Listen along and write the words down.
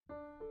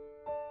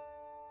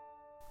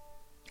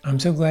I'm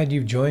so glad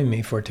you've joined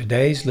me for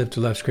today's Live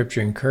to Love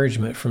Scripture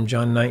encouragement from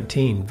John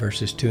 19,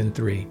 verses 2 and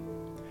 3.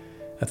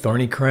 A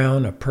thorny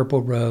crown, a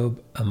purple robe,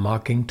 a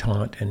mocking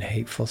taunt, and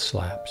hateful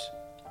slaps.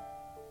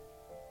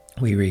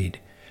 We read,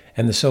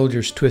 "And the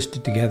soldiers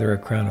twisted together a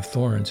crown of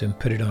thorns and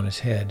put it on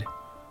his head,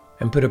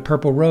 and put a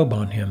purple robe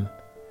on him.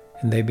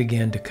 And they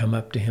began to come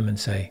up to him and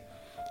say,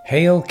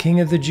 'Hail, King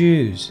of the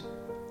Jews!'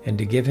 and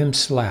to give him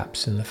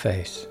slaps in the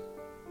face."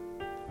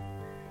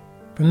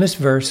 From this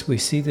verse, we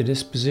see the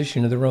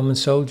disposition of the Roman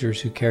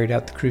soldiers who carried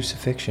out the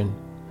crucifixion.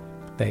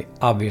 They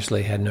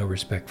obviously had no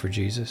respect for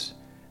Jesus.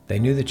 They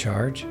knew the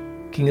charge,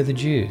 King of the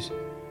Jews.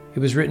 It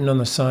was written on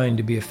the sign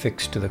to be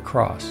affixed to the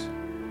cross.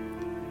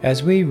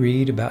 As we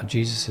read about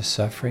Jesus'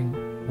 suffering,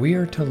 we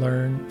are to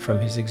learn from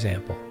his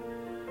example.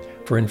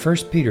 For in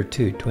 1 Peter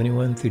 2,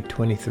 21 through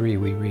 23,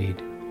 we read,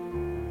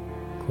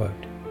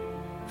 quote,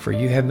 "For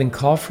you have been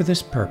called for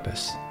this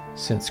purpose,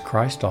 since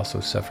Christ also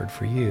suffered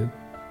for you,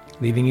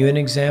 leaving you an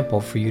example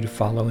for you to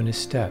follow in his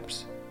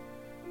steps,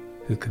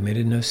 who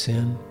committed no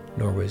sin,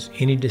 nor was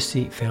any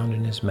deceit found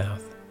in his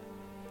mouth.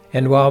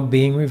 And while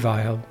being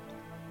reviled,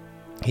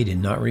 he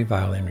did not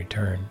revile in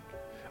return.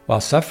 While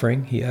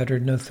suffering, he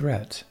uttered no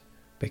threats,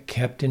 but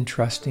kept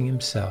entrusting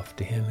himself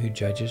to him who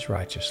judges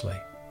righteously."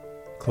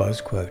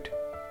 Close quote.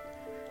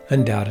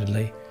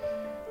 Undoubtedly,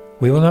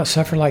 we will not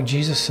suffer like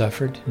Jesus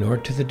suffered, nor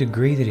to the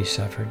degree that he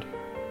suffered,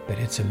 but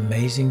it's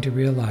amazing to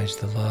realize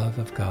the love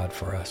of God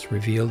for us,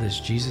 revealed as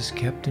Jesus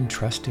kept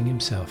entrusting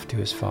himself to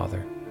his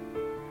Father.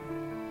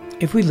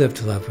 If we live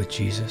to love with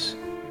Jesus,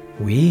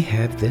 we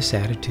have this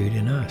attitude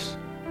in us.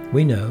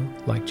 We know,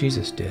 like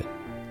Jesus did,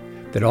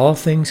 that all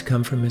things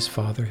come from his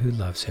Father who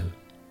loves him.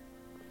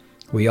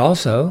 We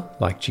also,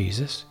 like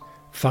Jesus,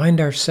 find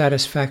our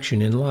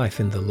satisfaction in life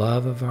in the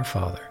love of our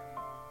Father.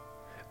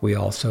 We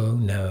also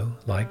know,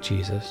 like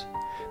Jesus,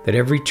 that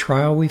every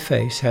trial we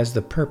face has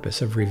the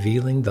purpose of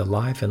revealing the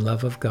life and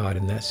love of God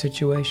in that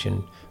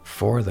situation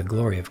for the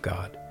glory of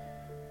God.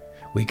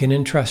 We can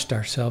entrust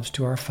ourselves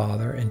to our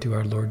Father and to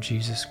our Lord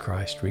Jesus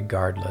Christ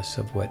regardless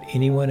of what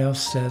anyone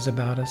else says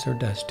about us or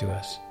does to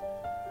us.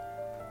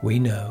 We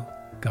know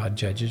God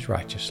judges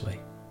righteously,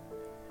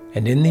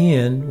 and in the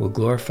end will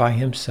glorify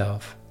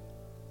himself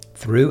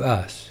through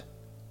us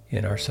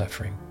in our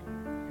suffering.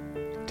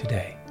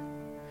 Today,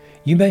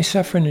 you may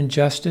suffer an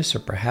injustice, or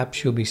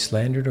perhaps you'll be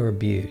slandered or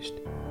abused.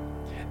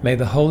 May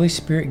the Holy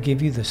Spirit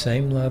give you the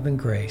same love and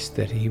grace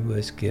that he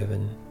was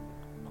given,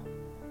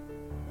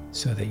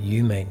 so that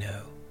you may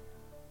know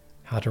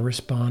how to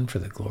respond for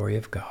the glory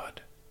of God.